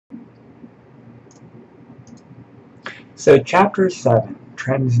So Chapter 7,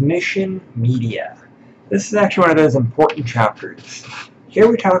 Transmission Media. This is actually one of those important chapters. Here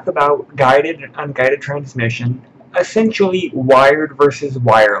we talk about guided and unguided transmission, essentially wired versus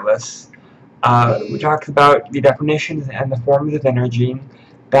wireless. We talk about the definitions and the forms of energy,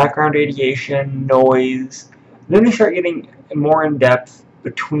 background radiation, noise. Then we start getting more in depth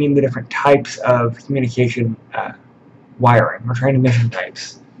between the different types of communication wiring or transmission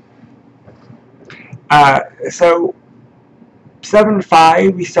types. So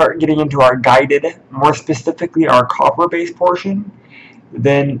 7.5, we start getting into our guided, more specifically our copper-based portion.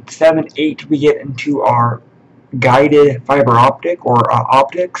 Then 7.8, we get into our guided fiber optic or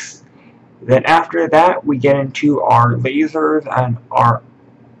optics. Then after that, we get into our lasers and our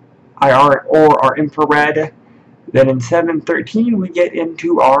IR or our infrared. Then in 7.13, we get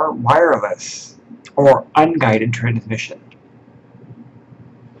into our wireless or unguided transmission.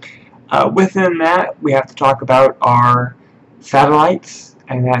 Within that, we have to talk about our satellites,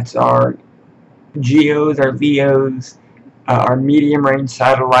 and that's our GEOs, our LEOs, our medium-range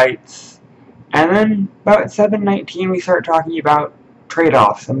satellites. And then about 7.19, we start talking about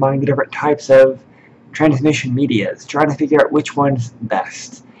trade-offs among the different types of transmission medias, trying to figure out which one's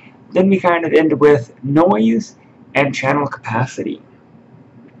best. Then we kind of end with noise and channel capacity.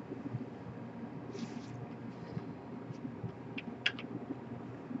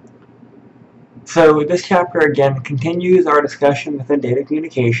 So this chapter again continues our discussion within data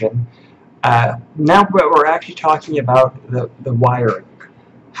communication. Now we're actually talking about the wiring.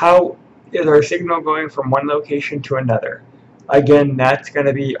 How is our signal going from one location to another? Again, that's going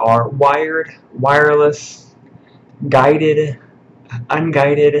to be our wired, wireless, guided,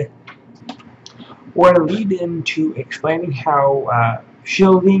 unguided. We're going to lead into explaining how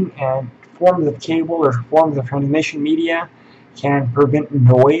shielding and forms of cable or forms of transmission media can prevent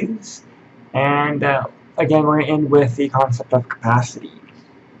noise. And again, we're going to end with the concept of capacity.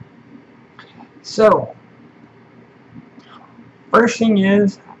 So, first thing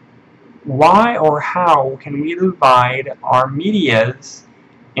is, why or how can we divide our medias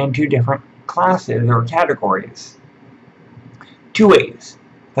into different classes or categories? Two ways: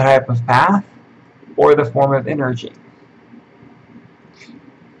 the type of path or the form of energy,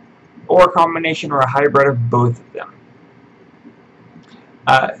 or a combination or a hybrid of both of them.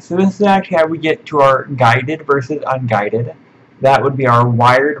 So this is actually how we get to our guided versus unguided. That would be our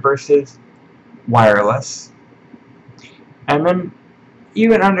wired versus wireless. And then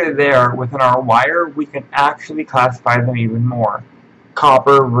even under there, within our wire, we can actually classify them even more.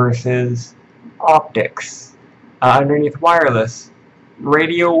 Copper versus optics. Underneath wireless,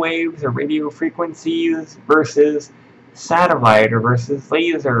 radio waves or radio frequencies versus satellite or versus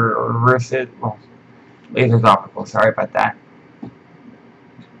laser or versus, well, laser's optical, sorry about that.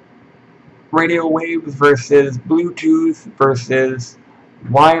 Radio waves versus Bluetooth versus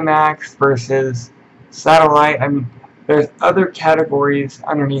WiMAX versus satellite. I mean, there's other categories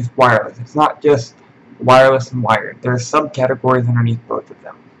underneath wireless. It's not just wireless and wired. There's subcategories underneath both of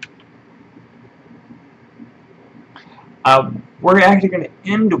them. We're actually going to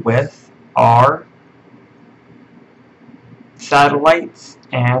end with our satellites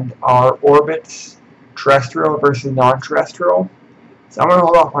and our orbits, terrestrial versus non-terrestrial. So I'm going to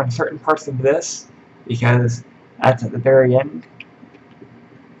hold off on certain parts of this because that's at the very end.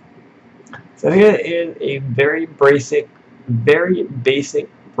 So here is a very basic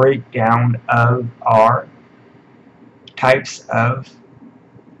breakdown of our types of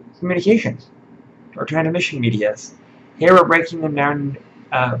communications or transmission medias. Here we're breaking them down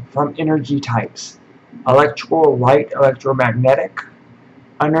from energy types: electrical, light, electromagnetic.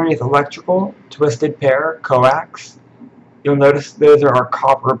 Underneath electrical, twisted pair, coax. You'll notice those are our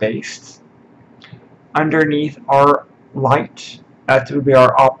copper-based. Underneath our light, that would be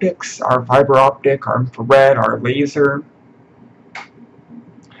our optics, our fiber optic, our infrared, our laser.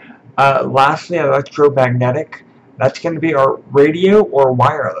 Lastly, electromagnetic. That's going to be our radio or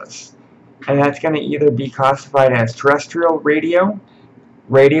wireless. And that's going to either be classified as terrestrial radio,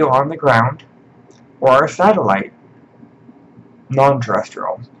 radio on the ground, or our satellite,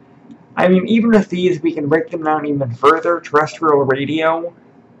 non-terrestrial. I mean, even with these, we can break them down even further. Terrestrial radio,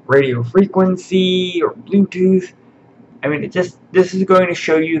 radio frequency, or Bluetooth. I mean, this is going to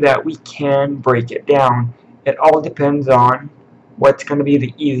show you that we can break it down. It all depends on what's going to be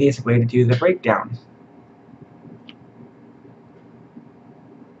the easiest way to do the breakdown.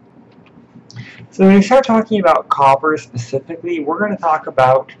 So when we start talking about copper specifically, we're going to talk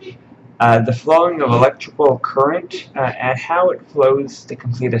about the flowing of electrical current and how it flows to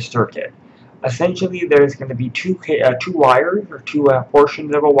complete a circuit. Essentially, there's going to be two wires or two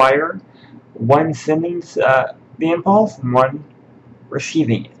portions of a wire. One sending the impulse and one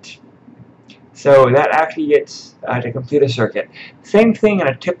receiving it. So that actually gets to complete a circuit. Same thing in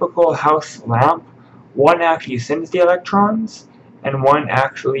a typical house lamp. One actually sends the electrons, and one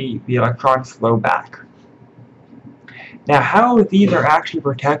actually the electrons flow back. Now how these are actually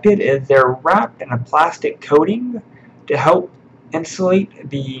protected is they're wrapped in a plastic coating to help insulate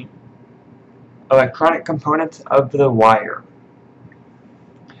the electronic components of the wire.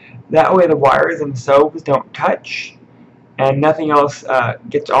 That way the wires themselves don't touch, and nothing else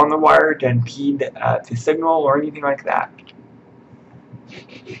gets on the wire to impede the signal or anything like that.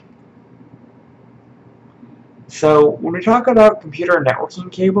 So when we talk about computer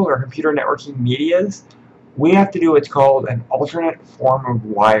networking cable or computer networking medias, we have to do what's called an alternate form of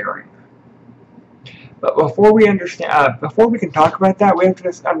wiring. But before we can talk about that, we have to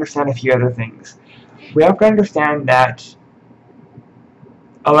just understand a few other things. We have to understand that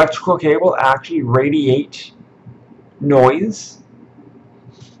electrical cable actually radiate noise,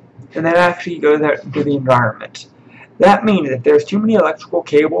 and that actually goes out into the environment. That means if there's too many electrical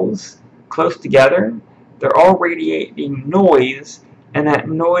cables close together, they're all radiating noise, and that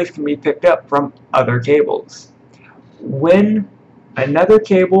noise can be picked up from other cables. When another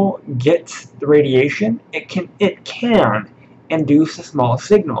cable gets the radiation, it can induce a small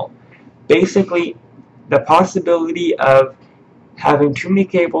signal. Basically, the possibility of having too many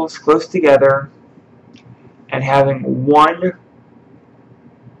cables close together and having one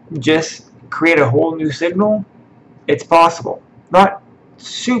just create a whole new signal, it's possible. Not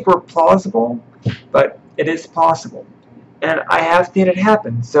super plausible, but it is possible. And I have seen it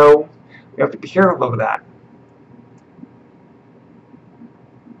happen, so we have to be careful of that.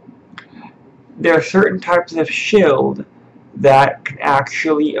 There are certain types of shield that can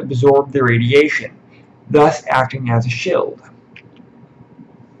actually absorb the radiation, thus acting as a shield.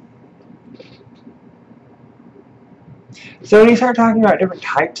 So when you start talking about different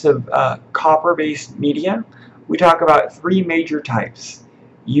types of copper-based media, we talk about three major types: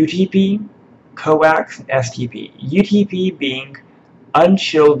 UTP, coax, and STP. UTP being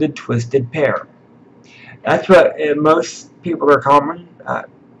unshielded twisted pair. That's what most people are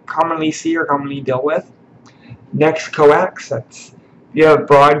commonly see or commonly deal with. Next, coax. That's if you have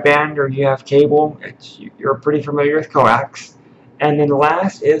broadband or you have cable, you're pretty familiar with coax. And then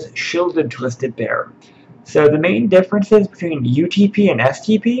last is shielded twisted pair. So the main differences between UTP and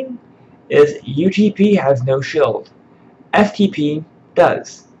STP is UTP has no shield. STP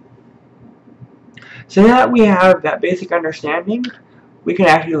does. So now that we have that basic understanding, we can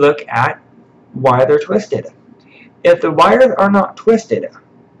actually look at why they're twisted. If the wires are not twisted,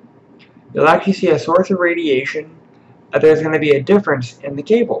 you'll actually see a source of radiation. There's going to be a difference in the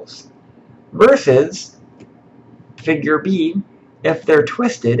cables. Versus figure B, if they're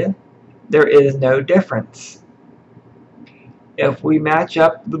twisted, there is no difference. If we match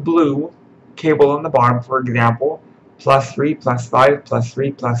up the blue cable on the bottom, for example, +3, +5,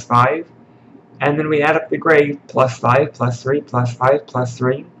 +3, +5, and then we add up the gray, +5, +3, +5,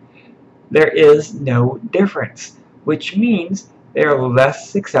 +3, there is no difference, which means they are less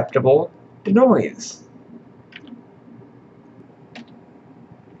susceptible to noise.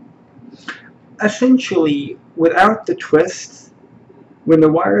 Essentially, without the twists, when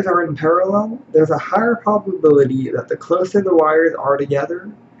the wires are in parallel, there's a higher probability that the closer the wires are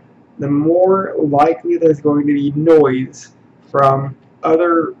together, the more likely there's going to be noise from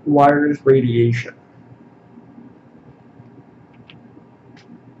other wires' radiation.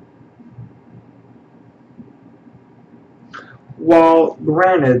 While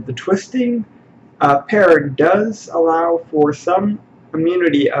granted, the twisting pair does allow for some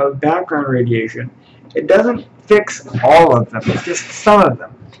immunity of background radiation, it doesn't fix all of them, it's just some of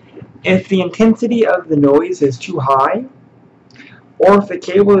them. If the intensity of the noise is too high, or if the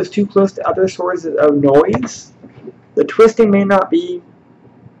cable is too close to other sources of noise, the twisting may not be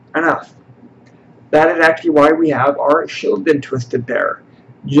enough. That is actually why we have our shielded twisted pair.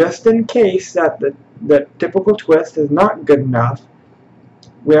 Just in case that the typical twist is not good enough,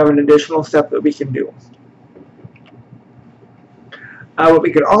 we have an additional step that we can do. What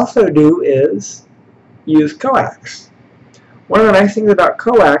we could also do is use coax. One of the nice things about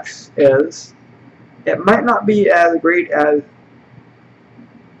coax is it might not be as great as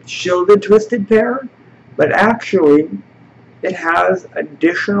shielded twisted pair, but actually it has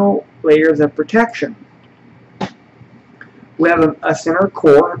additional layers of protection. We have a center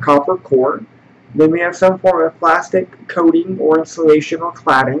core, a copper core. Then we have some form of plastic coating or insulation or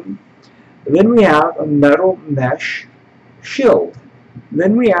cladding. Then we have a metal mesh shield.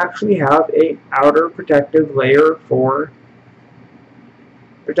 Then we actually have an outer protective layer for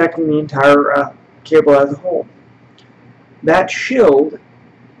protecting the entire cable as a whole. that shield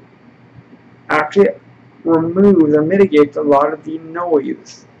actually removes or mitigates a lot of the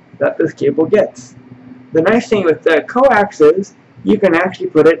noise that this cable gets. The nice thing with the coax is you can actually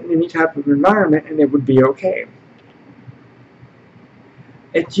put it in any type of environment and it would be okay.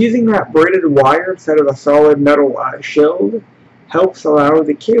 It's using that braided wire instead of a solid metal shield helps allow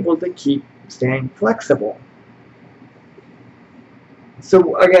the cable to keep staying flexible.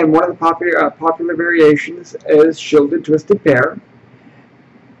 So again, one of the popular variations is shielded twisted pair.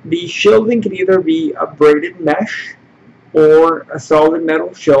 The shielding can either be a braided mesh or a solid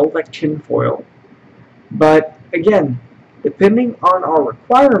metal shield like tinfoil. But again, depending on our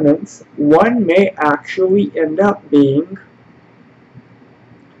requirements, one may actually end up being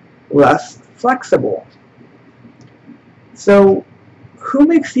less flexible. So, who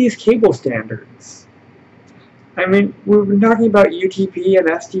makes these cable standards? I mean, we've been talking about UTP and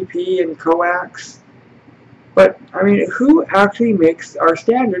STP and coax, but I mean, who actually makes our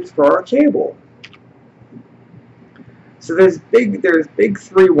standards for our cable? So there's big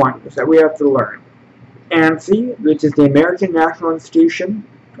three ones that we have to learn. ANSI, which is the American National Institution,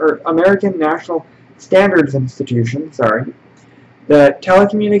 or American National Standards Institution, sorry. The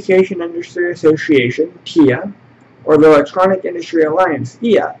Telecommunication Industry Association, TIA, or the Electronic Industry Alliance,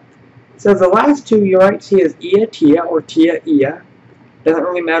 EIA. So the last two you might see as EIA, TIA, or TIA, EIA. Doesn't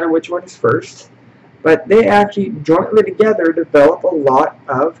really matter which one is first. But they actually jointly together develop a lot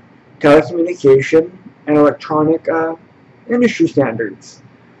of telecommunication and electronic industry standards.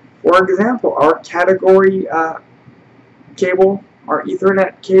 For example, our category cable, our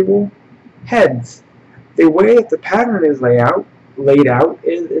Ethernet cable heads, the way that the pattern is laid out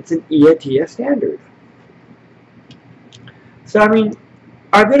is it's an EIA-TIA standard. So I mean,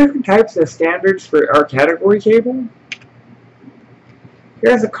 are there different types of standards for our category cable?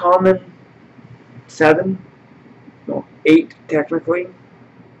 Here's a common 8 technically.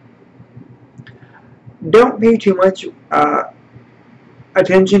 Don't pay too much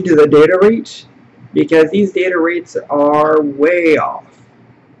attention to the data rates because these data rates are way off.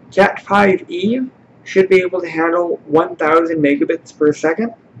 Cat5e should be able to handle 1000 megabits per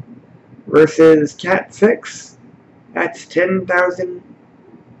second versus Cat6, that's 10,000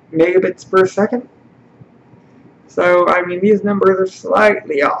 megabits per second. So, I mean, these numbers are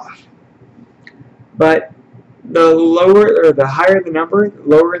slightly off. But the lower or the higher the number, the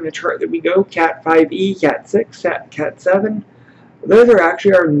lower in the chart that we go, Cat5e, Cat6, Cat7, those are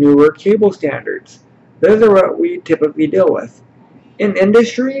actually our newer cable standards. Those are what we typically deal with. In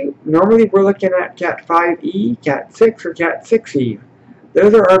industry, normally we're looking at Cat5e, Cat6, or Cat6e.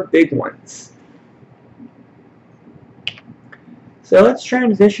 Those are our big ones. So let's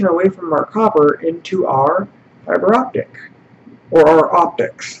transition away from our copper into our fiber optic, or our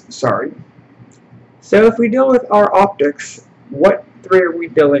optics, sorry. So if we deal with our optics, what three are we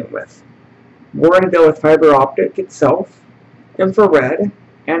dealing with? We're going to deal with fiber optic itself, infrared,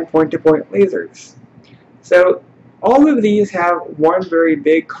 and point-to-point lasers. So all of these have one very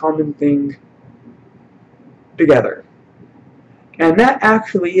big common thing together. And that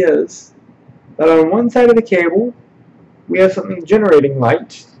actually is that on one side of the cable, we have something generating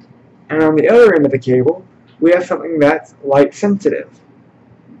light, and on the other end of the cable, we have something that's light sensitive.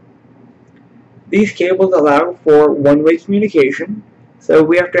 These cables allow for one-way communication, so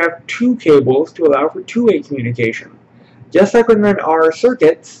we have to have two cables to allow for two-way communication. Just like within our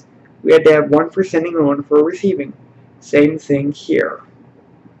circuits, we had to have one for sending and one for receiving. Same thing here.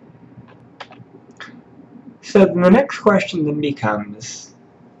 So the next question then becomes,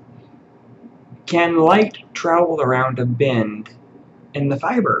 can light travel around a bend in the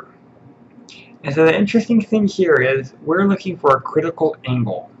fiber? And so the interesting thing here is we're looking for a critical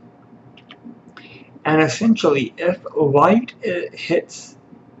angle. And essentially, if light hits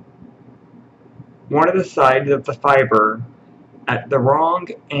one of the sides of the fiber at the wrong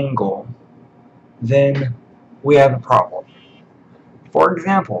angle, then we have a problem. For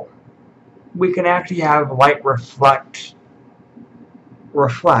example, we can actually have light reflect,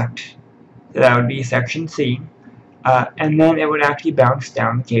 that would be section C, and then it would actually bounce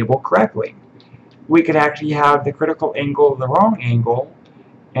down the cable correctly. We could actually have the critical angle the wrong angle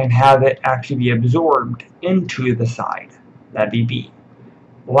and have it actually be absorbed into the side. That'd be B.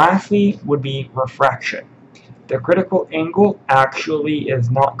 Lastly would be refraction. The critical angle actually is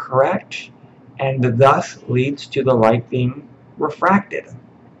not correct and thus leads to the light being refracted,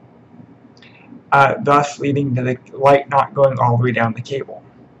 thus leading to the light not going all the way down the cable.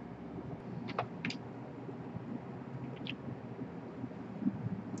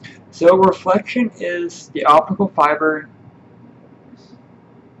 So reflection is the optical fiber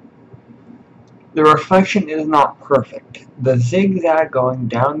the reflection is not perfect. The zigzag going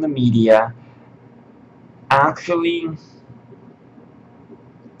down the media actually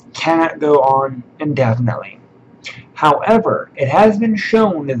cannot go on indefinitely. However, it has been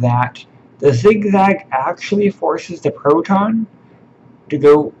shown that the zigzag actually forces the proton to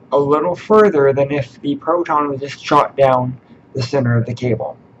go a little further than if the proton was just shot down the center of the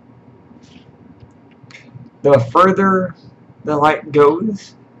cable. The further the light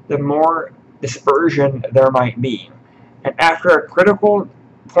goes, the more dispersion there might be. And after a critical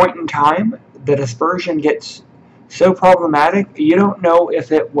point in time, the dispersion gets so problematic, you don't know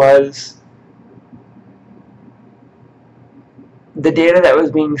if it was the data that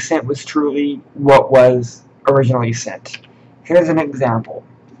was being sent was truly what was originally sent. Here's an example.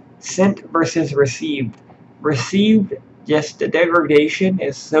 Sent versus received. Received, just the degradation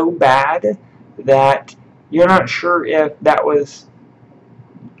is so bad that you're not sure if that was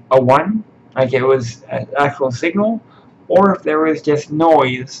a 1, like it was an actual signal, or if there was just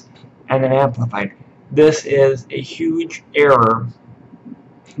noise and then amplified. This is a huge error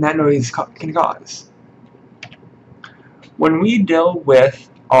that noise can cause. When we deal with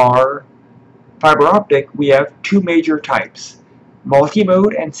our fiber optic, we have two major types,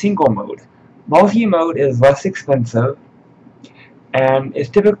 multi-mode and single mode. Multi-mode is less expensive and is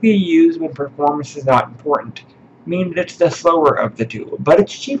typically used when performance is not important, meaning it's the slower of the two, but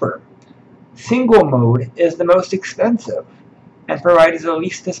it's cheaper. Single mode is the most expensive and provides the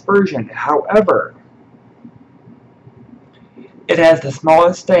least dispersion. However, it has the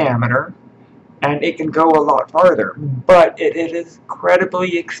smallest diameter and it can go a lot farther, but it is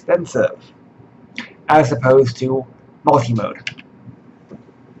incredibly expensive as opposed to multi-mode.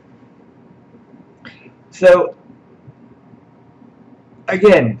 So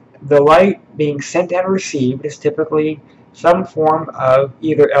again, the light being sent and received is typically some form of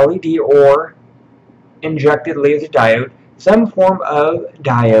either LED or injected laser diode, some form of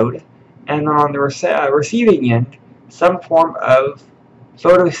diode, and on the receiving end, some form of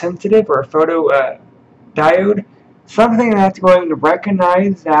photosensitive or photo diode, something that's going to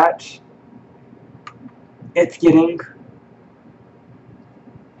recognize that it's getting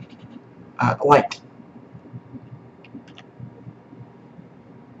light.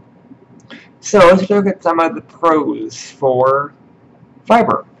 So let's look at some of the pros for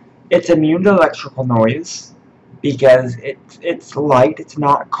fiber. It's immune to electrical noise because it's light, it's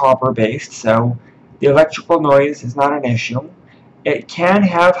not copper based, so the electrical noise is not an issue. It can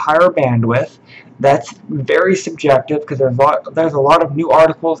have higher bandwidth. That's very subjective because there's a lot of new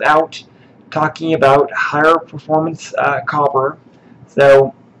articles out talking about higher performance copper.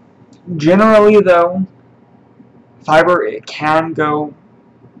 So generally though, fiber, it can go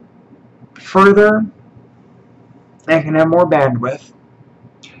further and can have more bandwidth,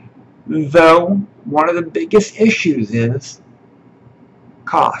 though one of the biggest issues is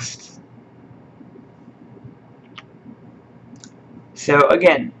cost. So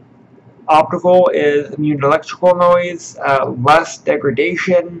again, optical is immune to electrical noise, less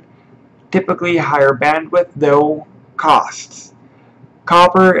degradation, typically higher bandwidth, though costs.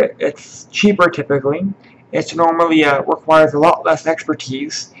 Copper, it's cheaper typically. It's normally requires a lot less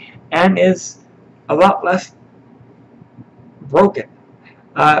expertise and is a lot less broken.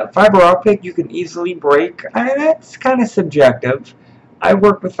 Fiber optic you can easily break, and that's kind of subjective. I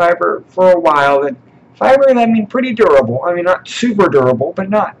worked with fiber for a while, and fiber, I mean, pretty durable. I mean, not super durable, but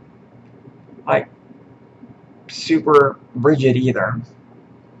not like super rigid either.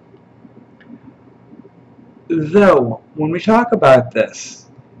 Though, when we talk about this,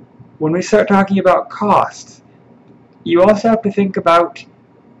 when we start talking about cost, you also have to think about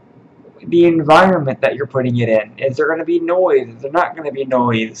the environment that you're putting it in. Is there going to be noise? Is there not going to be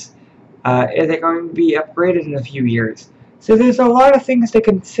noise? Is it going to be upgraded in a few years? So there's a lot of things to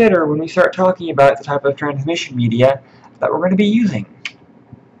consider when we start talking about the type of transmission media that we're going to be using.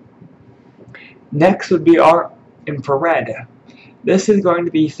 Next would be our infrared. This is going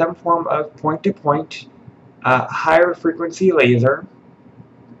to be some form of point-to-point higher frequency laser,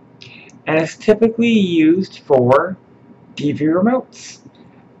 and it's typically used for TV remotes.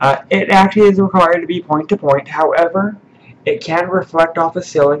 It actually is required to be point-to-point. However, it can reflect off of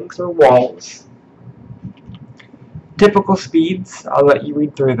ceilings or walls. Typical speeds, I'll let you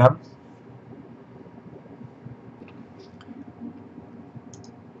read through them.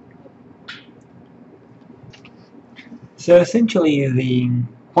 So essentially, the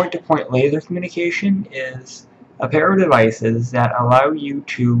point-to-point laser communication is a pair of devices that allow you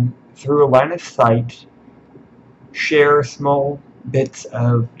to, through a line of sight, share small bits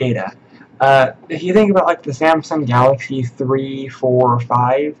of data. If you think about like the Samsung Galaxy 3, 4, or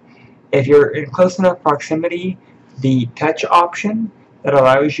 5, If you're in close enough proximity, the touch option that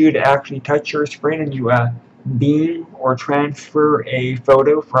allows you to actually touch your screen and you beam or transfer a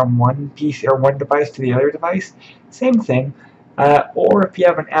photo from one piece or one device to the other device, same thing. Or if you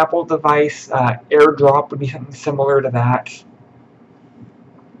have an Apple device, AirDrop would be something similar to that.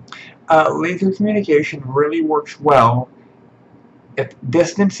 Laser communication really works well if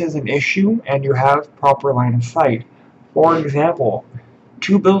distance is an issue and you have proper line of sight. For example,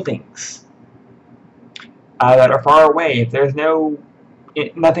 two buildings that are far away, if there's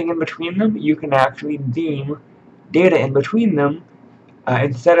nothing in between them, you can actually beam data in between them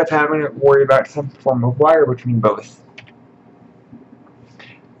instead of having to worry about some form of wire between both.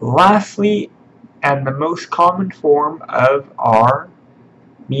 Lastly, and the most common form of our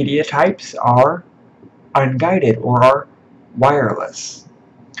media types are unguided or are wireless.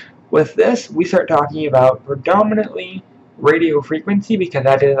 With this, we start talking about predominantly radio frequency because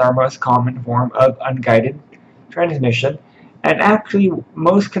that is our most common form of unguided transmission. And actually,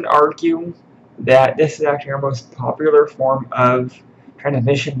 most can argue that this is actually our most popular form of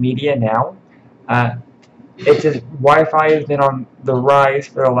transmission media now. It's just Wi-Fi has been on the rise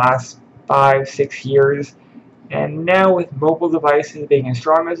for the last 5-6 years, and now with mobile devices being as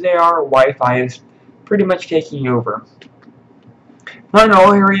strong as they are, Wi-Fi is pretty much taking over. Not in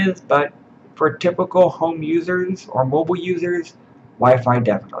all areas, but for typical home users or mobile users, Wi-Fi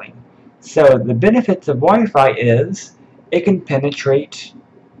definitely. So the benefits of Wi-Fi is it can penetrate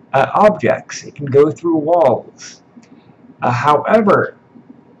objects. It can go through walls. However,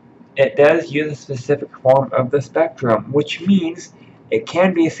 it does use a specific form of the spectrum, which means it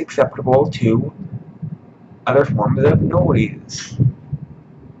can be susceptible to other forms of noise.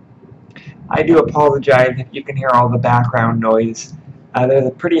 I do apologize if you can hear all the background noise. There's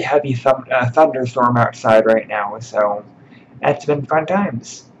a pretty heavy thunderstorm outside right now, so that's been fun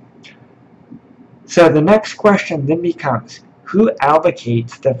times. So the next question then becomes, who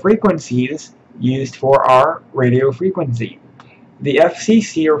allocates the frequencies used for our radio frequency? The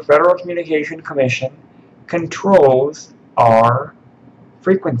FCC, or Federal Communications Commission, controls our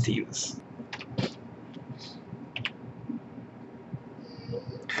frequencies.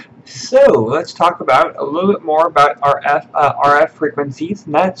 So let's talk about a little bit more about our RF frequencies,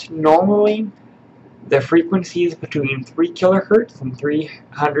 and that's normally the frequencies between 3 kilohertz and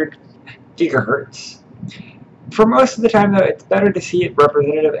 300 gigahertz. For most of the time, though, it's better to see it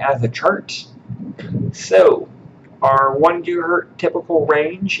represented as a chart. So our 1 gigahertz typical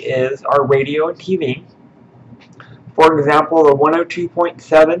range is our radio and TV. For example, the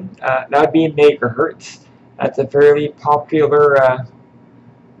 102.7, that would be in megahertz. That's a fairly popular,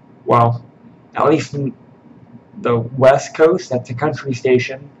 well, at least in the West Coast, that's a country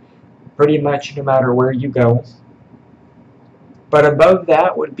station, pretty much no matter where you go. But above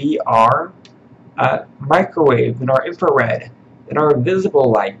that would be our microwave, and our infrared, and our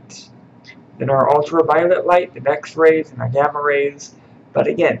visible light, then our ultraviolet light, and X-rays, and our gamma rays. But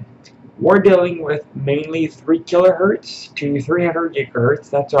again, we're dealing with mainly 3 kilohertz to 300 gigahertz.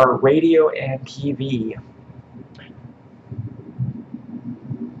 That's our radio and TV.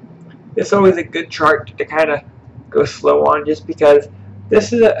 This is always a good chart to kind of go slow on, just because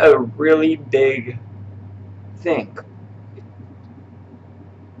this is a really big thing.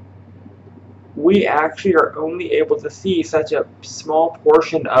 We actually are only able to see such a small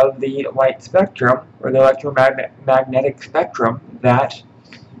portion of the light spectrum, or the electromagnetic spectrum, that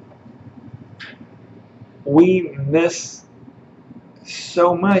we miss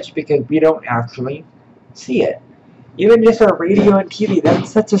so much because we don't actually see it. Even just our radio and TV, that's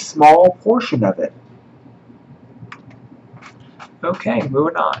such a small portion of it. Okay,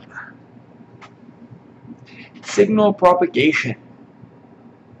 moving on. Signal propagation.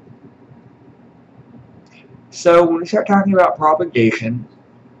 So when we start talking about propagation,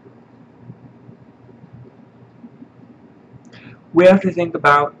 we have to think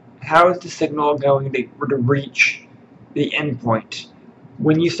about how is the signal going to reach the endpoint.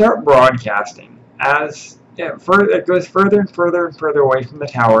 When you start broadcasting, as it goes further and further and further away from the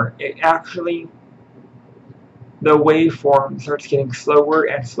tower, the waveform starts getting slower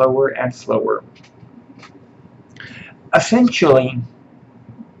and slower and slower. Essentially,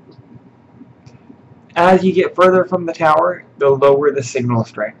 as you get further from the tower, the lower the signal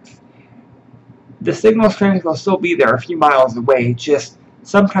strength. The signal strength will still be there a few miles away, just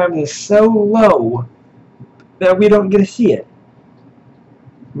sometimes it's so low that we don't get to see it.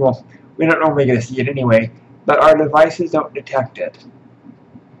 Well, we don't normally get to see it anyway, but our devices don't detect it.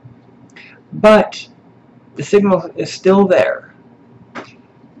 But the signal is still there.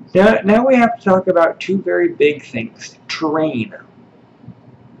 Now we have to talk about two very big things. Terrain.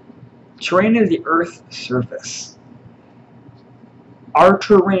 Terrain is the Earth's surface. Our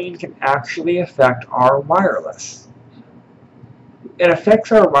terrain can actually affect our wireless. It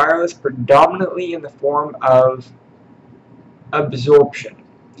affects our wireless predominantly in the form of absorption.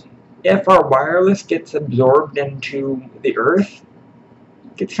 If our wireless gets absorbed into the Earth,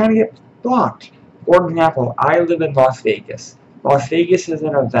 it kind of gets blocked. For example, I live in Las Vegas. Las Vegas is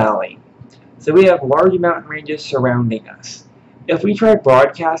in a valley, so we have large mountain ranges surrounding us. If we try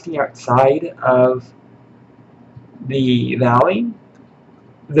broadcasting outside of the valley,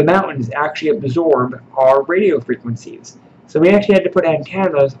 the mountains actually absorb our radio frequencies. So we actually had to put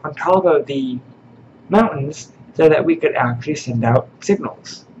antennas on top of the mountains so that we could actually send out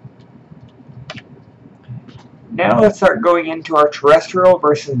signals. Now let's start going into our terrestrial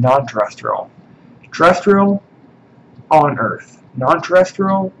versus non-terrestrial. Terrestrial, on Earth.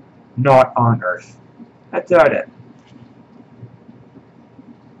 Non-terrestrial, not on Earth. That's about it.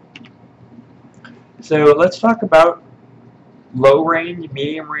 So let's talk about low range,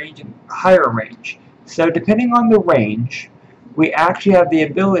 medium range, and higher range. So depending on the range, we actually have the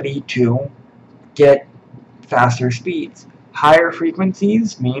ability to get faster speeds. Higher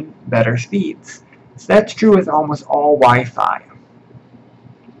frequencies mean better speeds. So that's true with almost all Wi-Fi.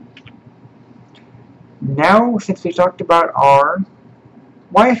 Now, since we talked about our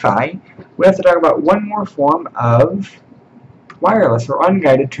Wi-Fi, we have to talk about one more form of wireless or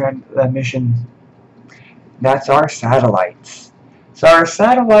unguided transmission. That's our satellites. So our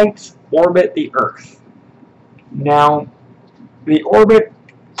satellites orbit the Earth. Now, the orbit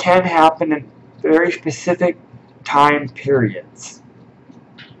can happen in very specific time periods.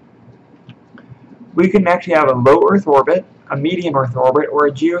 We can actually have a low Earth orbit, a medium Earth orbit, or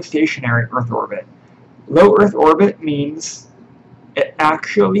a geostationary Earth orbit. Low Earth orbit means it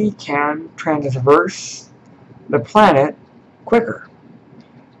actually can transverse the planet quicker.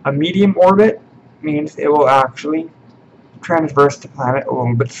 A medium orbit means it will actually transverse the planet a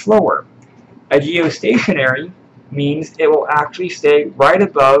little bit slower. A geostationary means it will actually stay right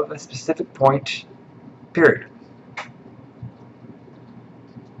above a specific point, period.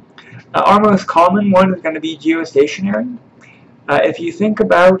 Our most common one is going to be geostationary. If you think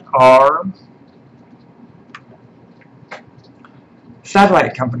about our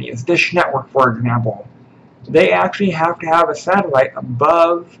satellite companies, Dish Network for example, they actually have to have a satellite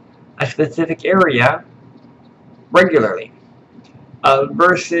above a specific area regularly.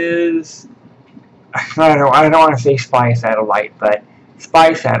 Versus, I don't want to say spy satellite, but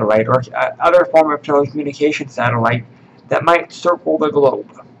spy satellite or other form of telecommunication satellite that might circle the globe.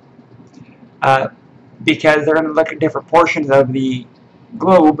 Because they're going to look at different portions of the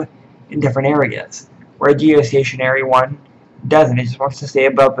globe in different areas, where a geostationary one doesn't. It just wants to stay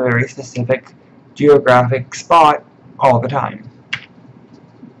above a very specific geographic spot all the time.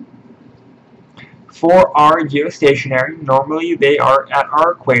 For our geostationary, normally they are at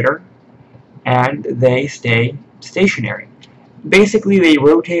our equator and they stay stationary. Basically, they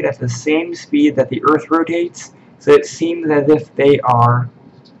rotate at the same speed that the Earth rotates, so it seems as if they are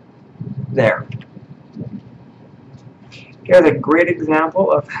there. Here's a great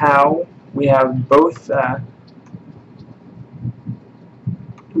example of how we have both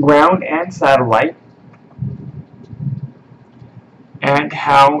ground and satellite, and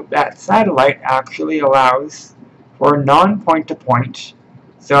how that satellite actually allows for non-point-to-point.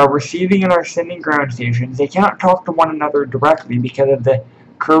 So our receiving and our sending ground stations, they can't talk to one another directly because of the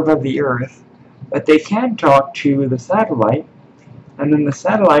curve of the Earth, but they can talk to the satellite, and then the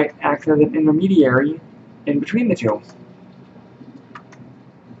satellite acts as an intermediary in between the two.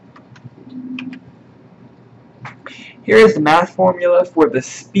 Here is the math formula for the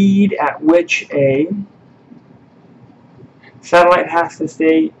speed at which a satellite has to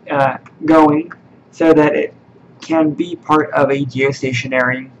stay going so that it can be part of a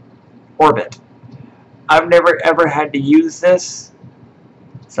geostationary orbit. I've never ever had to use this.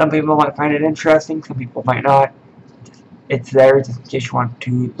 Some people might find it interesting, some people might not. It's there just in case you want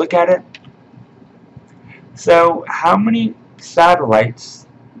to look at it. So, how many satellites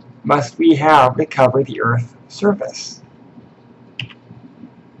must we have to cover the Earth's surface?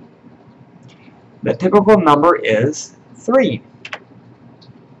 The typical number is 3.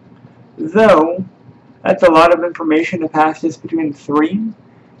 Though, that's a lot of information to pass just between 3,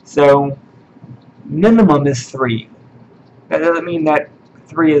 so minimum is 3. That doesn't mean that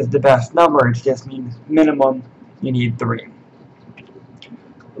 3 is the best number, it just means minimum you need 3.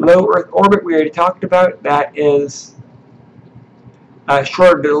 Low Earth orbit we already talked about, that is a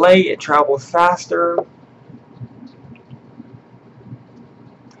shorter delay, it travels faster.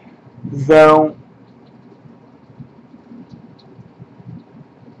 Though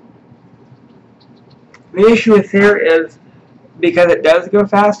The issue with here is because it does go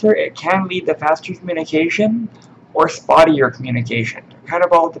faster, it can lead to faster communication or spottier communication. It kind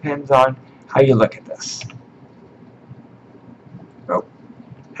of all depends on how you look at this. Oh,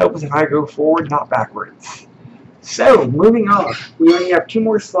 helps if I go forward, not backwards. So, moving on. We only have 2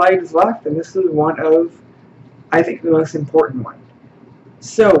 more slides left, and this is one of, I think, the most important one.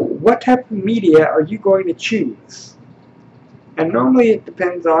 So, what type of media are you going to choose? And normally it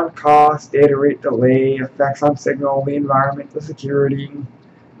depends on cost, data rate delay, effects on signal, the environment, the security,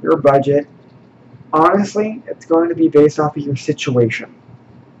 your budget. Honestly, it's going to be based off of your situation.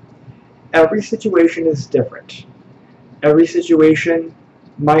 Every situation is different. Every situation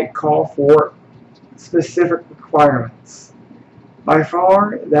might call for specific requirements. By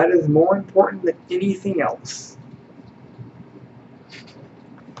far, that is more important than anything else.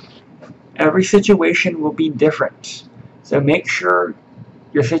 Every situation will be different. So make sure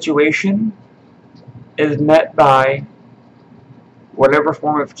your situation is met by whatever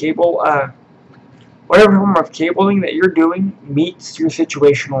form of cabling that you're doing meets your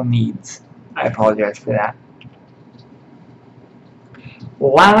situational needs. I apologize for that.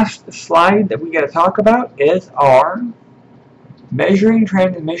 Last slide that we got to talk about is our measuring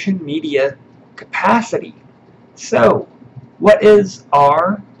transmission media capacity. So, what is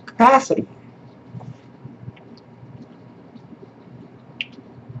our capacity?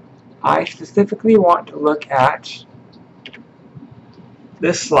 I specifically want to look at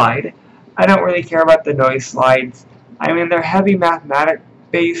this slide. I don't really care about the noise slides. I mean, they're heavy mathematic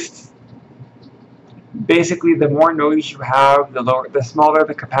based. Basically, the more noise you have, the smaller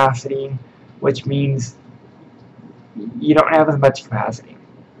the capacity, which means you don't have as much capacity.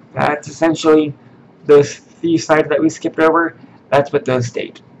 That's essentially those few slides that we skipped over. That's what those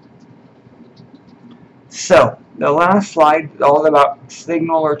state. So, the last slide is all about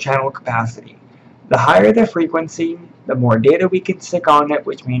signal or channel capacity. The higher the frequency, the more data we can stick on it,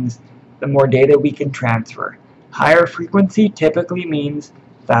 which means the more data we can transfer. Higher frequency typically means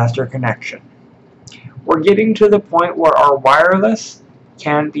faster connection. We're getting to the point where our wireless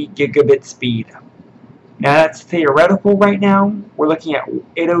can be gigabit speed. Now that's theoretical right now. We're looking at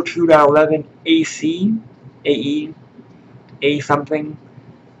 802.11 AC, AE, A something.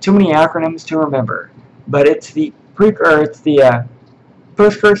 Too many acronyms to remember. But it's the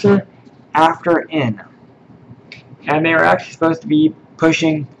postcursor after N. And they are actually supposed to be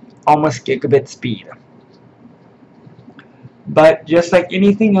pushing almost gigabit speed. But just like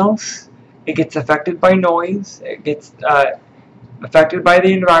anything else, it gets affected by noise, it gets affected by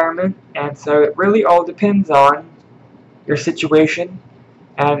the environment, and so it really all depends on your situation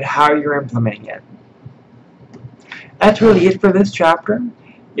and how you're implementing it. That's really it for this chapter.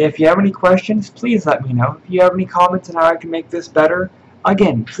 If you have any questions, please let me know. If you have any comments on how I can make this better,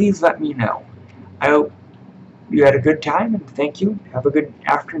 again, please let me know. I hope you had a good time, and thank you. Have a good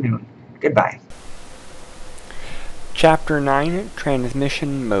afternoon. Goodbye. Chapter 9,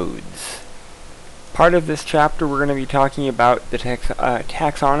 Transmission Modes. Part of this chapter we're going to be talking about the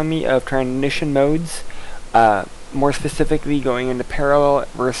taxonomy of transmission modes, more specifically going into parallel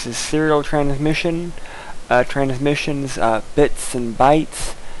versus serial transmission, transmissions, bits and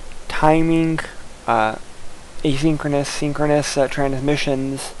bytes, timing, asynchronous, synchronous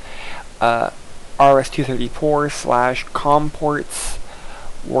transmissions, RS-234/COM ports.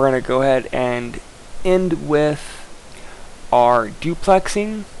 We're going to go ahead and end with our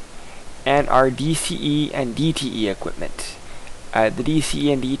duplexing and our DCE and DTE equipment. The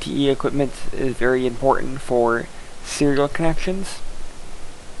DCE and DTE equipment is very important for serial connections.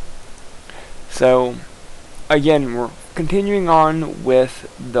 So again, we're continuing on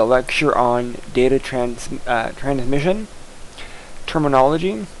with the lecture on data transmission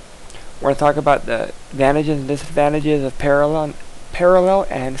terminology. We're going to talk about the advantages and disadvantages of parallel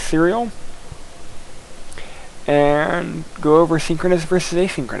and serial, and go over synchronous versus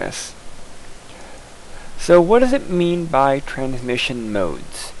asynchronous. So what does it mean by transmission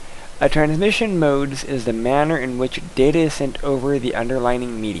modes? A transmission modes is the manner in which data is sent over the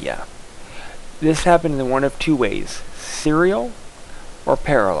underlying media. This happens in one of two ways: serial or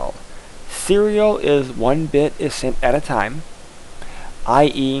parallel. Serial is one bit is sent at a time,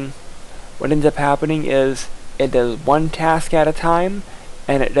 i.e. what ends up happening is it does one task at a time,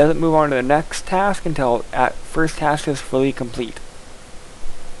 and it doesn't move on to the next task until that first task is fully complete.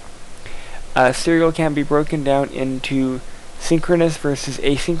 Serial can be broken down into synchronous versus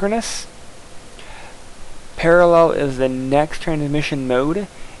asynchronous. Parallel is the next transmission mode,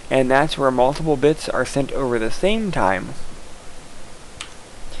 and that's where multiple bits are sent over the same time.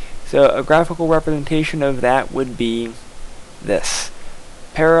 So a graphical representation of that would be this.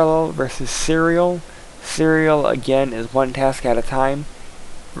 Parallel versus serial. Serial, again, is one task at a time.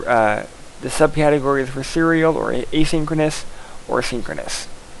 The subcategories for serial or asynchronous or synchronous.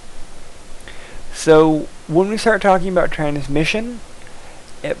 So when we start talking about transmission,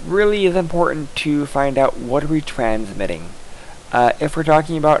 it really is important to find out what are we transmitting. If we're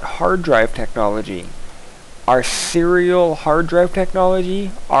talking about hard drive technology, our serial hard drive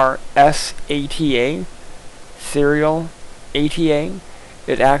technology, our SATA, serial ATA,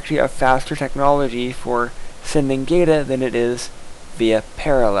 is actually a faster technology for sending data than it is via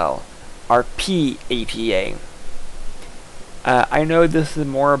parallel, our PATA. I know this is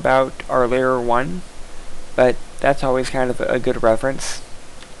more about our layer 1, but that's always kind of a good reference.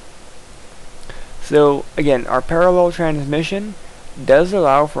 So again, our parallel transmission does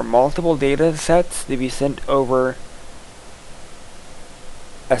allow for multiple data sets to be sent over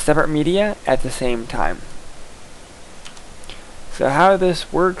a separate media at the same time. So how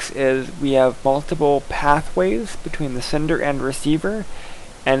this works is we have multiple pathways between the sender and receiver,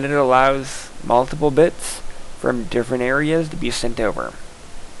 and it allows multiple bits from different areas to be sent over.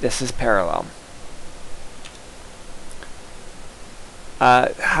 This is parallel.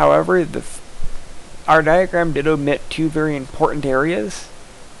 However, our diagram did omit two very important areas.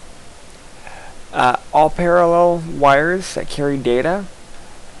 All parallel wires that carry data.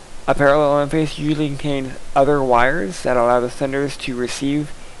 A parallel interface usually contains other wires that allow the senders to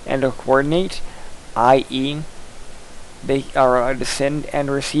receive and to coordinate, i.e. they are allowed to send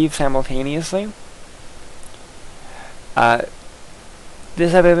and receive simultaneously.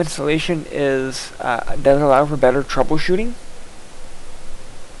 This type of installation does allow for better troubleshooting.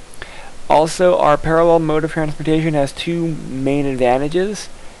 Also, our parallel mode of transportation has two main advantages.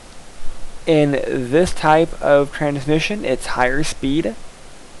 In this type of transmission, it's higher speed,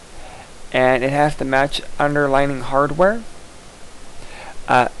 and it has to match underlying hardware.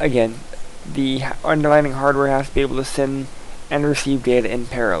 Again, the underlying hardware has to be able to send and receive data in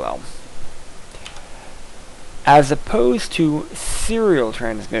parallel. As opposed to serial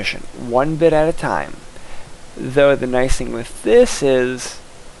transmission, one bit at a time. Though the nice thing with this is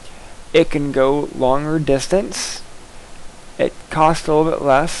it can go longer distance, it costs a little bit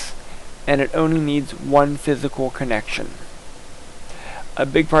less, and it only needs one physical connection. A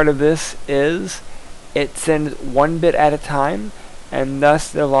big part of this is it sends one bit at a time, and thus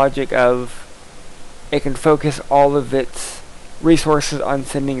the logic of it can focus all of its resources on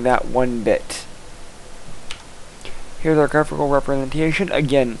sending that one bit. Here's our graphical representation.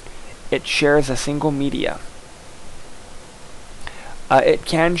 Again, it shares a single media. It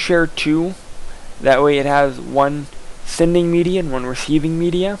can share two. That way it has one sending media and one receiving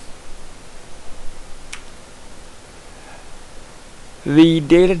media. The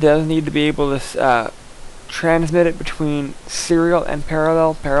data does need to be able to transmit it between serial and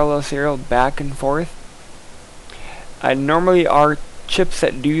parallel serial, back and forth. Normally our chips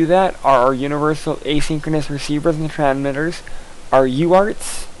that do that are our universal asynchronous receivers and transmitters, our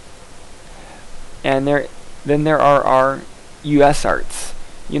UARTs, and then there are our USARTs,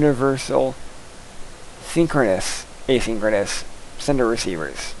 universal synchronous asynchronous sender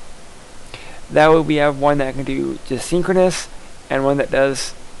receivers. That way we have one that can do just synchronous and one that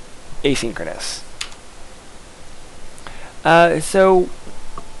does asynchronous. So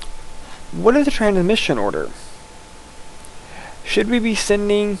what is the transmission order? Should we be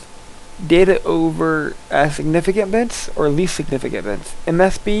sending data over significant bits or least significant bits?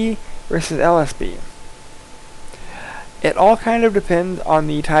 MSB versus LSB? It all kind of depends on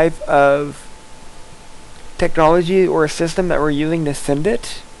the type of technology or system that we're using to send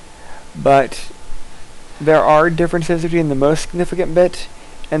it, but there are differences between the most significant bit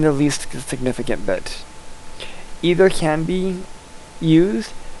and the least significant bit. Either can be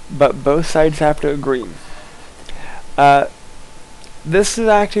used, but both sides have to agree. This is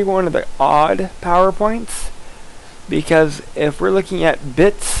actually one of the odd PowerPoints, because if we're looking at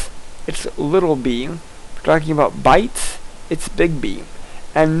bits, it's little b. If we're talking about bytes, it's big B.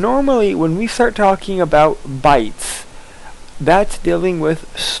 And normally when we start talking about bytes, that's dealing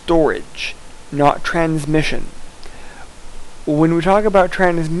with storage, not transmission. When we talk about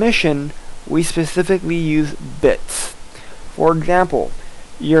transmission, we specifically use bits. For example,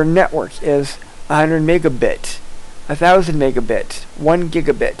 your network is 100 megabit, 1000 megabit, 1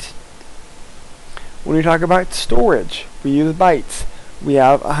 gigabit. When we talk about storage, we use bytes. We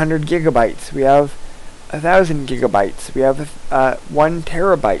have 100 gigabytes, we have 1000 gigabytes, we have 1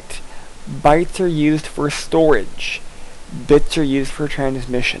 terabyte. Bytes are used for storage. Bits are used for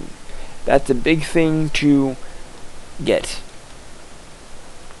transmission. That's a big thing to get.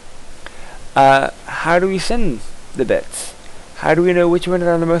 How do we send the bits? How do we know which ones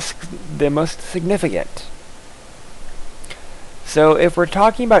are the most significant? So if we're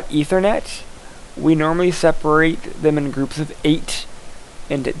talking about Ethernet, we normally separate them in groups of 8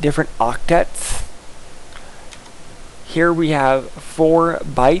 into different octets. Here we have 4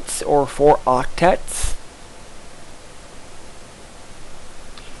 bytes or 4 octets.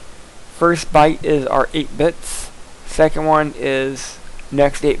 First byte is our 8 bits. Second one is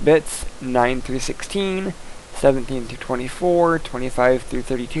next 8 bits, 9 through 16, 17 through 24, 25 through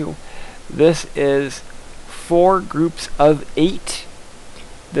 32. This is 4 groups of 8.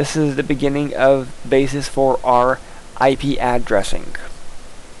 This is the beginning of basis for our IP addressing.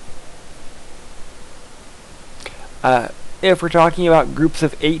 If we're talking about groups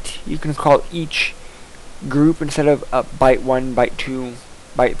of 8, you can call each group, instead of byte 1, byte 2,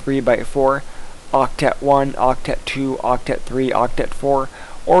 byte 3, byte 4, octet 1, octet 2, octet 3, octet 4,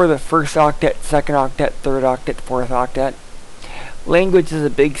 or the first octet, second octet, third octet, fourth octet. Language is a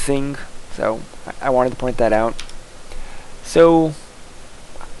big thing, so I wanted to point that out. So,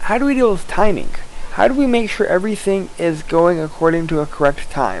 how do we deal with timing? How do we make sure everything is going according to a correct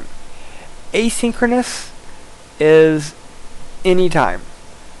time? Asynchronous is any time,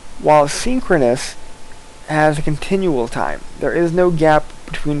 while synchronous has a continual time. There is no gap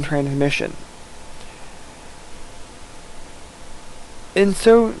between transmission. And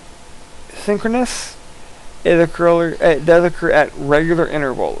so, synchronous does occur at regular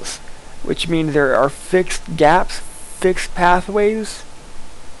intervals, which means there are fixed gaps, fixed pathways.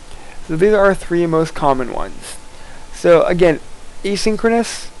 So these are our 3 most common ones. So again,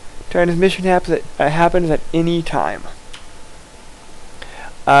 asynchronous transmission happens at any time.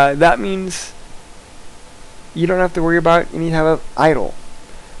 That means you don't have to worry about any type of idle,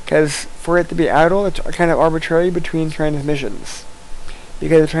 because for it to be idle, it's kind of arbitrary between transmissions,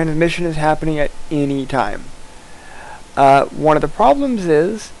 because the transmission is happening at any time. One of the problems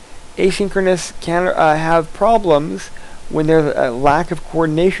is asynchronous can have problems when there's a lack of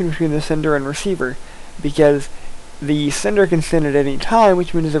coordination between the sender and receiver, because the sender can send at any time,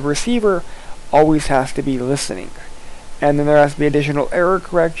 which means the receiver always has to be listening. And then there has to be additional error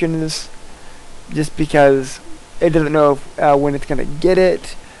corrections, just because it doesn't know when it's going to get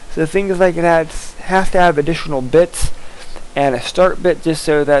it. So things like it has to have additional bits and a start bit, just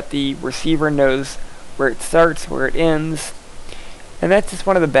so that the receiver knows where it starts, where it ends. And that's just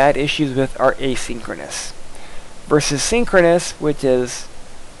one of the bad issues with our asynchronous. Versus synchronous, which doesn't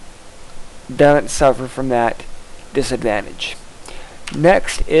suffer from that disadvantage.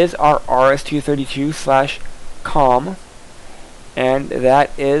 Next is our RS-232/COM, and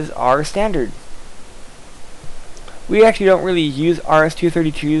that is our standard. We actually don't really use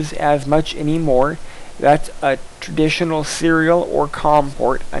RS-232s as much anymore. That's a traditional serial or COM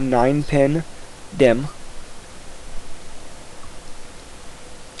port, a 9-pin DIMM.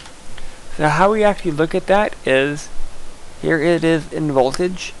 So how we actually look at that is, here it is in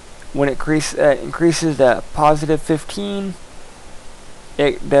voltage. When it increases to positive 15,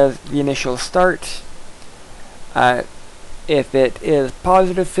 it does the initial start. If it is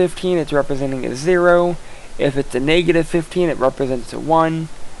positive 15, it's representing a 0. If it's a negative 15, it represents a 1.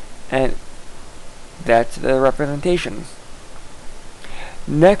 And that's the representation.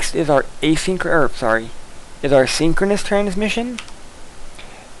 Next is our synchronous transmission.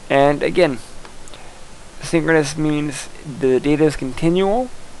 And again, synchronous means the data is continual,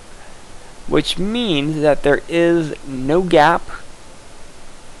 which means that there is no gap.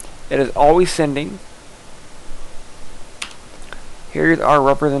 It is always sending. Here's our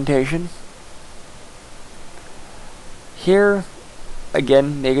representation. Here,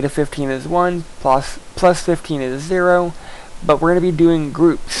 again, negative 15 is 1, plus 15 is 0, but we're going to be doing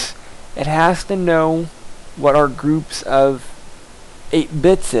groups. It has to know what our groups of 8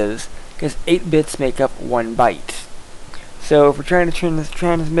 bits is, because 8 bits make up 1 byte. So if we're trying to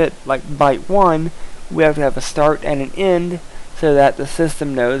transmit like byte 1, we have to have a start and an end so that the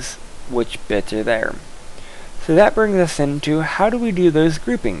system knows which bits are there. So that brings us into, how do we do those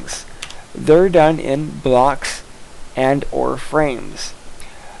groupings? They're done in blocks and or frames.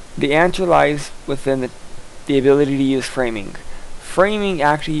 The answer lies within the ability to use framing. Framing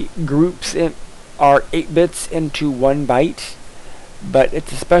actually groups our 8 bits into 1 byte, but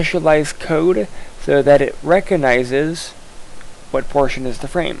it's a specialized code so that it recognizes what portion is the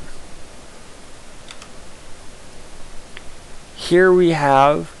frame. Here we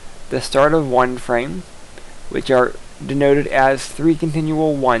have the start of 1 frame, which are denoted as 3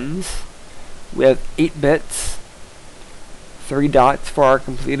 continual 1s. We have 8 bits, 3 dots for our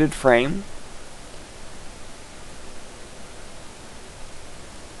completed frame.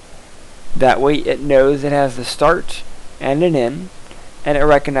 That way it knows it has the start and an in, and it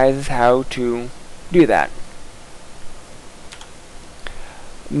recognizes how to do that.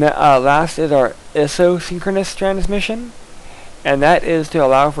 Last is our isosynchronous transmission, and that is to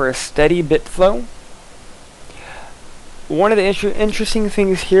allow for a steady bit flow. One of the interesting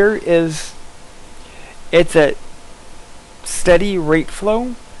things here is it's a steady rate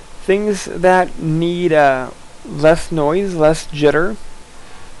flow. Things that need less noise, less jitter.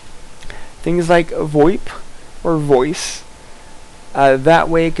 Things like VoIP or voice. That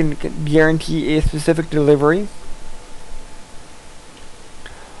way it can guarantee a specific delivery.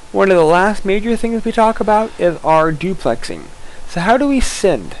 One of the last major things we talk about is our duplexing. So how do we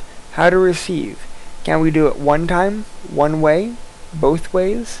send? How to receive? Can we do it one time, one way, both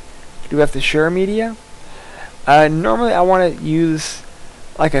ways? Do we have to share media? Normally I want to use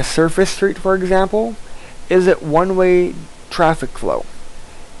like a surface street, for example. Is it one-way traffic flow?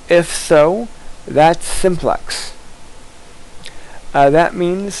 If so, that's simplex. That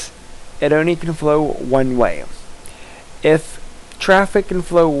means it only can flow one way. If traffic can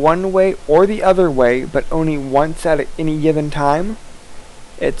flow one way or the other way, but only once at any given time,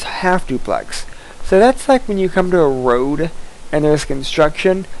 it's half duplex. So that's like when you come to a road and there's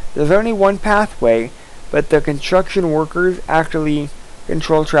construction, there's only one pathway, but the construction workers actually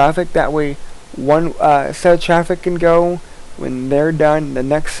control traffic. That way one set of traffic can go. When they're done, the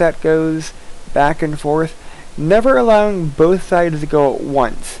next set goes back and forth, never allowing both sides to go at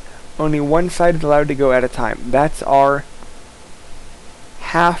once. Only one side is allowed to go at a time. That's our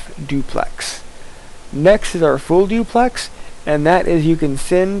half duplex. Next is our full duplex, and that is you can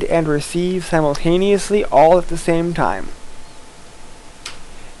send and receive simultaneously all at the same time.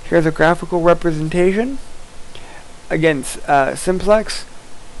 Here's a graphical representation. Again, simplex,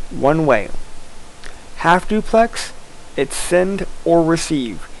 one way. Half duplex, it's send or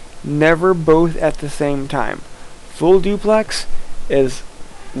receive, never both at the same time. Full duplex is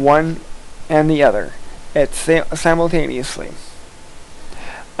one and the other. It's simultaneously.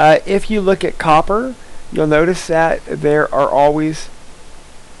 If you look at copper, you'll notice that there are always,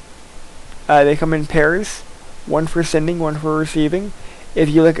 they come in pairs, one for sending, one for receiving. If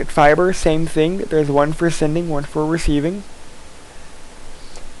you look at fiber, same thing, there's one for sending, one for receiving.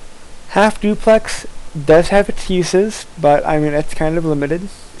 Half duplex does have its uses, but I mean it's kind of limited.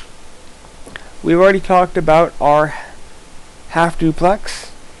 We've already talked about our half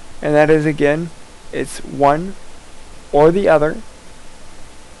duplex, and that is again, it's one or the other.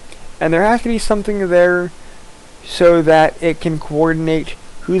 And there has to be something there so that it can coordinate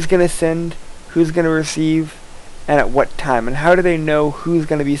who's going to send, who's going to receive, and at what time. And how do they know who's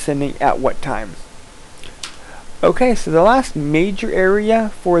going to be sending at what time? Okay, so the last major area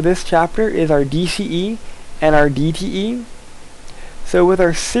for this chapter is our DCE and our DTE. So with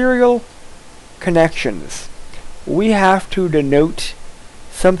our serial connections, we have to denote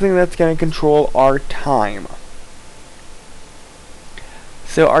something that's going to control our time.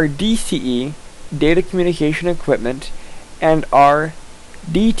 So our DCE, data communication equipment, and our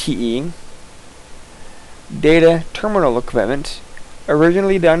DTE, data terminal equipment,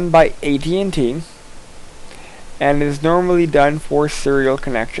 originally done by AT&T, and is normally done for serial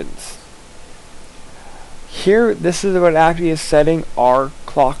connections. Here, this is what actually is setting our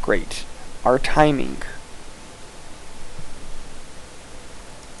clock rate, our timing.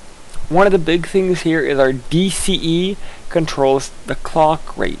 One of the big things here is our DCE controls the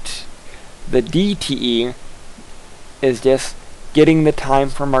clock rate. The DTE is just getting the time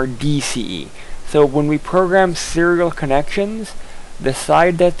from our DCE. So when we program serial connections, the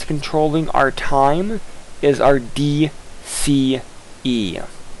side that's controlling our time is our DCE.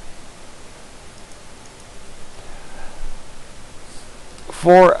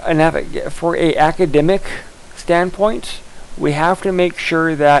 For a academic standpoint, we have to make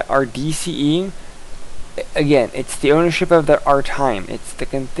sure that our DCE, again, it's the ownership of our time. It's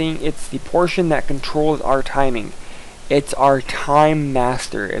the portion that controls our timing. It's our time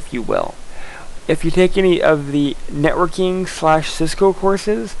master, if you will. If you take any of the networking / Cisco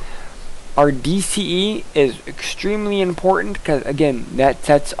courses, our DCE is extremely important because, again, that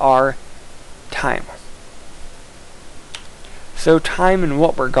sets our time. So time in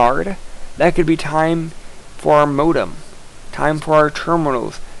what regard? That could be time for our modem, time for our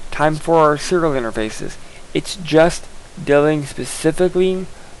terminals, time for our serial interfaces. It's just dealing specifically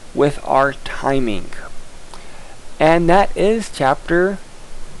with our timing. And that is chapter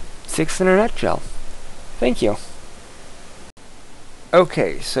 6 in a nutshell. Thank you.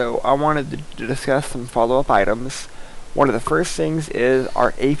 Okay, so I wanted to discuss some follow-up items. One of the first things is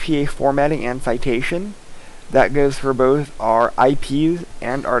our APA formatting and citation. That goes for both our IPs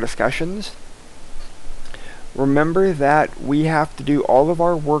and our discussions. Remember that we have to do all of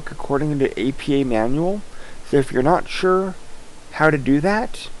our work according to APA manual. So if you're not sure how to do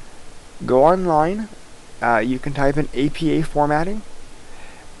that, go online. You can type in APA formatting.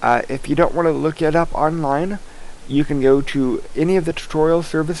 If you don't want to look it up online, you can go to any of the tutorial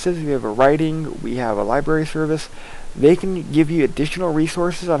services. We have a writing, we have a library service. They can give you additional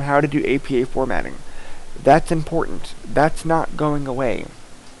resources on how to do APA formatting. That's important. That's not going away.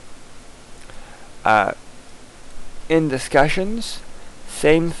 In discussions,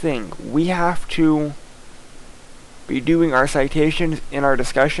 same thing. We have to be doing our citations in our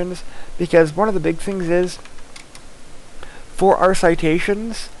discussions, because one of the big things is, for our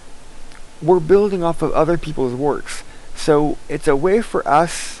citations, we're building off of other people's works. So it's a way for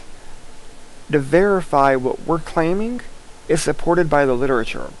us to verify what we're claiming is supported by the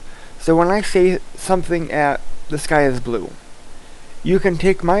literature. So when I say something at the sky is blue, you can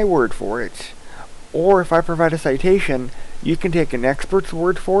take my word for it, or if I provide a citation, you can take an expert's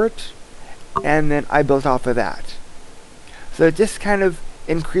word for it, and then I built off of that. So it just kind of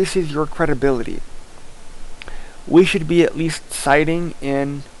increases your credibility. We should be at least citing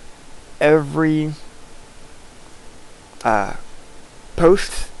in every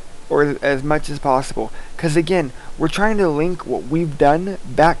post, or as much as possible, because again, we're trying to link what we've done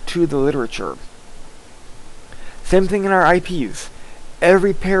back to the literature. Same thing in our IPs.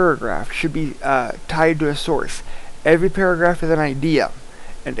 Every paragraph should be tied to a source. Every paragraph is an idea,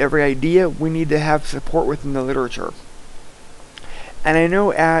 and every idea we need to have support within the literature. And I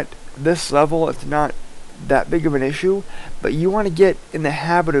know at this level it's not that big of an issue, but you want to get in the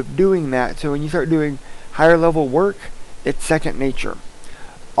habit of doing that, so when you start doing higher level work, it's second nature.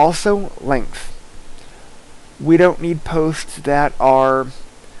 Also, length. We don't need posts that are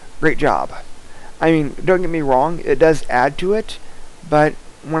great job. I mean, don't get me wrong, it does add to it, but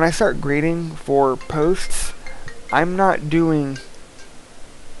when I start grading for posts, I'm not doing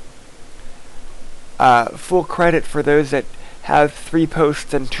full credit for those that have 3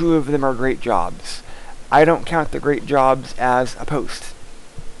 posts and 2 of them are great jobs. I don't count the great jobs as a post.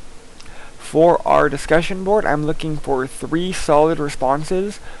 For our discussion board, I'm looking for 3 solid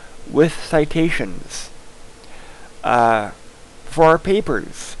responses with citations. For our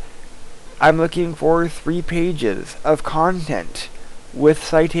papers, I'm looking for 3 pages of content with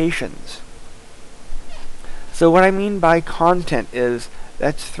citations. So what I mean by content is,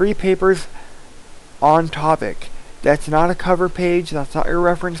 that's 3 papers on topic. That's not a cover page, that's not your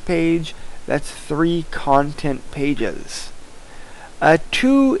reference page, that's 3 content pages.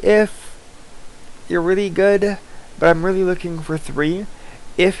 2 if you're really good, but I'm really looking for 3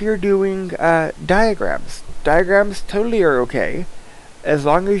 if you're doing diagrams. Diagrams totally are okay, as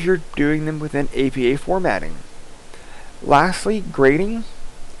long as you're doing them within APA formatting. Lastly, grading.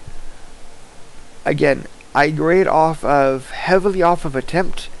 Again, I grade heavily off of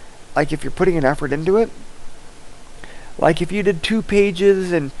attempt, like if you're putting an effort into it. Like if you did 2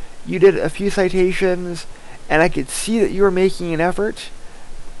 pages and you did a few citations, and I could see that you were making an effort,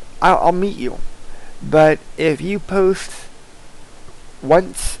 I'll meet you. But if you post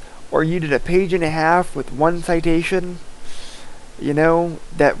once, or you did a page and a half with 1 citation, you know,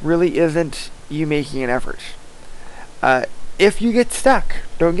 that really isn't you making an effort. If you get stuck,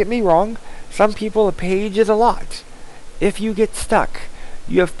 don't get me wrong, some people a page is a lot. If you get stuck,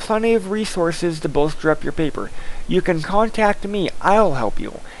 you have plenty of resources to bolster up your paper. You can contact me, I'll help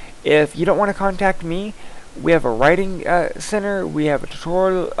you. If you don't want to contact me, we have a writing center, we have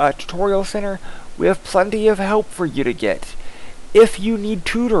a tutorial center, we have plenty of help for you to get. If you need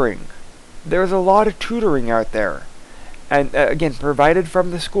tutoring, there's a lot of tutoring out there. And again, provided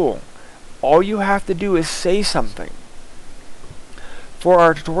from the school. All you have to do is say something. For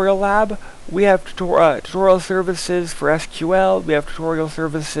our tutorial lab, we have tutorial services for SQL, we have tutorial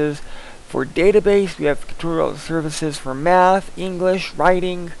services for database, we have tutorial services for math, English,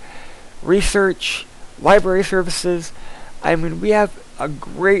 writing, research, library services. I mean, we have a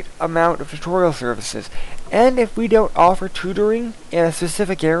great amount of tutorial services. And if we don't offer tutoring in a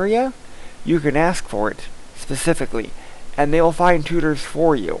specific area, you can ask for it specifically, and they will find tutors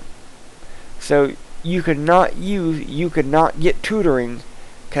for you. So you could not get tutoring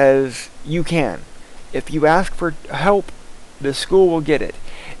because you can. If you ask for help, the school will get it.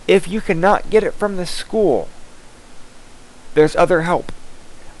 If you cannot get it from the school, there's other help.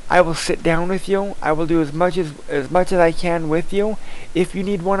 I will sit down with you. I will do as much as I can with you. If you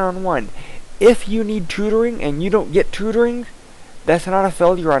need one-on-one, if you need tutoring and you don't get tutoring, that's not a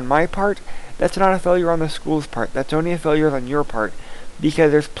failure on my part. That's not a failure on the school's part. That's only a failure on your part,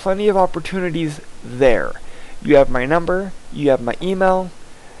 because there's plenty of opportunities there. You have my number. You have my email.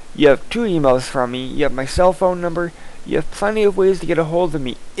 You have 2 emails from me, you have my cell phone number, you have plenty of ways to get a hold of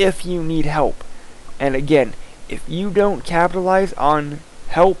me if you need help. And again, if you don't capitalize on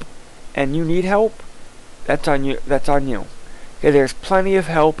help and you need help, that's on you. Okay, there's plenty of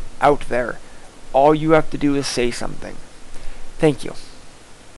help out there. All you have to do is say something. Thank you.